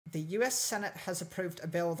The US Senate has approved a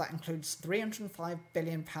bill that includes £305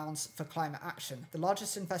 billion for climate action, the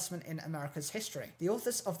largest investment in America's history. The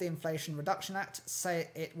authors of the Inflation Reduction Act say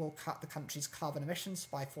it will cut the country's carbon emissions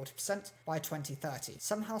by 40% by 2030.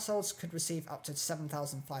 Some households could receive up to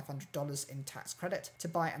 $7,500 in tax credit to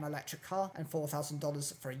buy an electric car and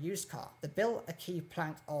 $4,000 for a used car. The bill, a key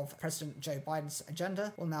plank of President Joe Biden's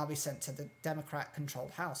agenda, will now be sent to the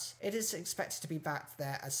Democrat-controlled House. It is expected to be back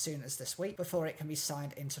there as soon as this week before it can be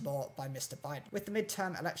signed into law by Mr. Biden. With the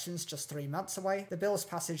midterm elections just 3 months away, the bill's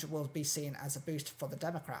passage will be seen as a boost for the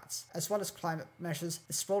Democrats. As well as climate measures,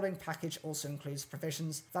 the sprawling package also includes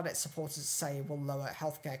provisions that its supporters say will lower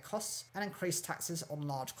healthcare costs and increase taxes on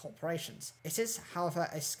large corporations. It is, however,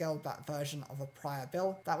 a scaled-back version of a prior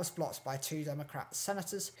bill that was blocked by 2 Democrat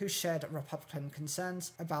senators who shared Republican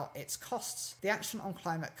concerns about its costs. The action on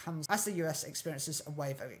climate comes as the US experiences a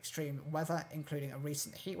wave of extreme weather, including a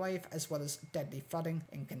recent heatwave as well as deadly flooding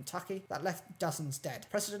in Kentucky that left dozens dead.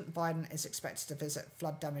 President Biden is expected to visit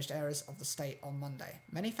flood-damaged areas of the state on Monday.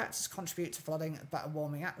 Many factors contribute to flooding, but a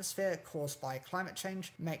warming atmosphere caused by climate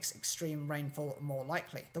change makes extreme rainfall more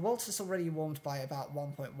likely. The world has already warmed by about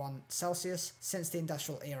 1.1 Celsius since the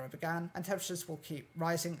industrial era began, and temperatures will keep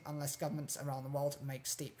rising unless governments around the world make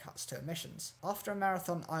steep cuts to emissions. After a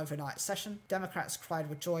marathon overnight session, Democrats cried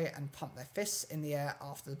with joy and pumped their fists in the air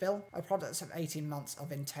after the bill, a product of 18 months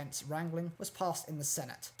of intense wrangling, was passed in the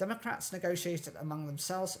Senate. Democrats negotiated among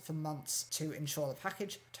themselves for months to ensure the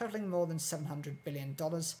package, totaling more than $700 billion,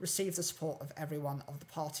 received the support of every one of the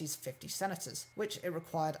party's 50 senators, which it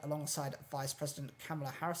required alongside Vice President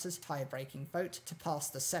Kamala Harris's tie-breaking vote to pass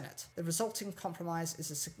the Senate. The resulting compromise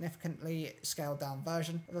is a significantly scaled-down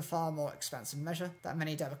version of a far more expensive measure that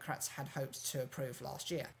many Democrats had hoped to approve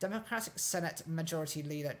last year. Democratic Senate Majority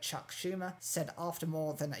Leader Chuck Schumer said after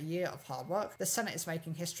more than a year of hard work, the Senate is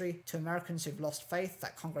making history. To Americans who've lost faith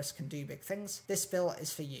that Congress can do big things, this bill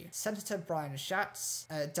is for you. Senator Brian Schatz,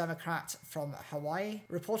 a Democrat from Hawaii,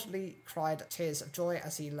 reportedly cried tears of joy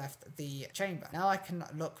as he left the chamber. "Now I can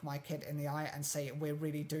look my kid in the eye and say we're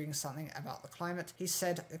really doing something about the climate," he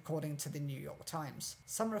said, according to the New York Times.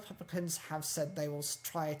 Some Republicans have said they will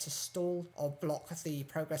try to stall or block the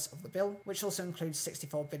progress of the bill, which also includes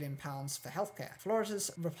 £64 billion for healthcare.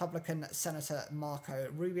 Florida's Republican Senator Marco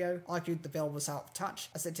Rubio argued the bill was out of touch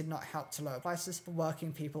as it did not help to lower prices for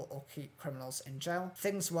working people or keep criminals in jail,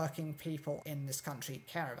 things working people in this country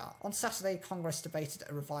care about. On Saturday, Congress debated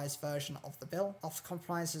a revised version of the bill. After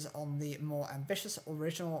compromises on the more ambitious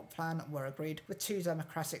original plan were agreed with 2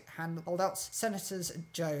 Democratic holdouts, Senators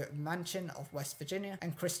Joe Manchin of West Virginia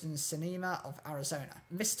and Kristen Sinema of Arizona.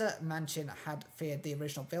 Mr. Manchin had feared the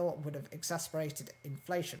original bill would have exacerbated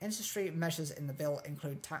inflation. Industry measures in the bill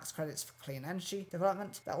include tax credits for clean energy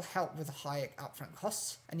development that will help with high upfront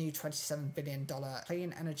costs. A new $27 billion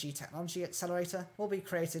clean energy technology accelerator will be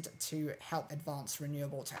created to help advance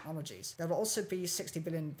renewable technologies. There will also be £60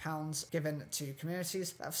 billion given to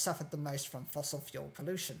communities that have suffered the most from fossil fuel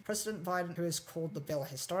pollution. President Biden, who has called the bill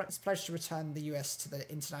historic, has pledged to return the US to the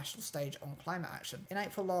international stage on climate action. In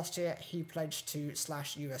April last year, he pledged to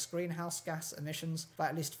slash US greenhouse gas emissions by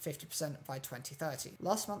at least 50% by 2030.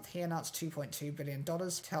 Last month, he announced $2.2 billion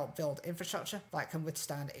to help build infrastructure that can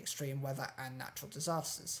withstand extreme weather and natural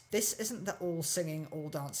disasters. This isn't the all-singing,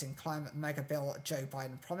 all-dancing climate mega bill Joe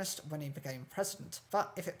Biden promised when he became president,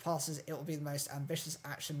 but if it passes, it will be the most ambitious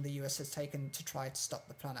action the US has taken to try to stop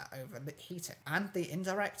the planet overheating. And the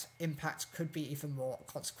indirect impact could be even more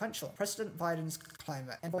consequential. President Biden's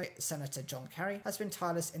climate envoy, Senator John Kerry, has been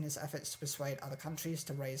tireless in his efforts to persuade other countries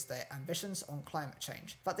to raise their ambitions on climate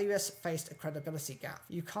change, but the US faced a credibility gap.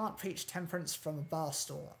 "You can't preach temperance from a bar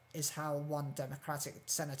stool," is how one Democratic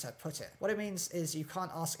senator put it. What it means is you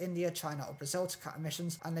can't ask India, China or Brazil to cut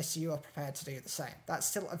emissions unless you are prepared to do the same. That's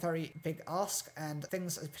still a very big ask, and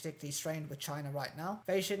things are particularly strained with China right now.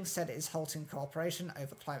 Beijing said it is halting cooperation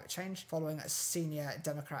over climate change following senior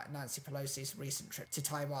Democrat Nancy Pelosi's recent trip to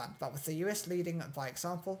Taiwan. But with the US leading by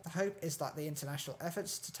example, the hope is that the international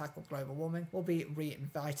efforts to tackle global warming will be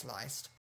revitalized.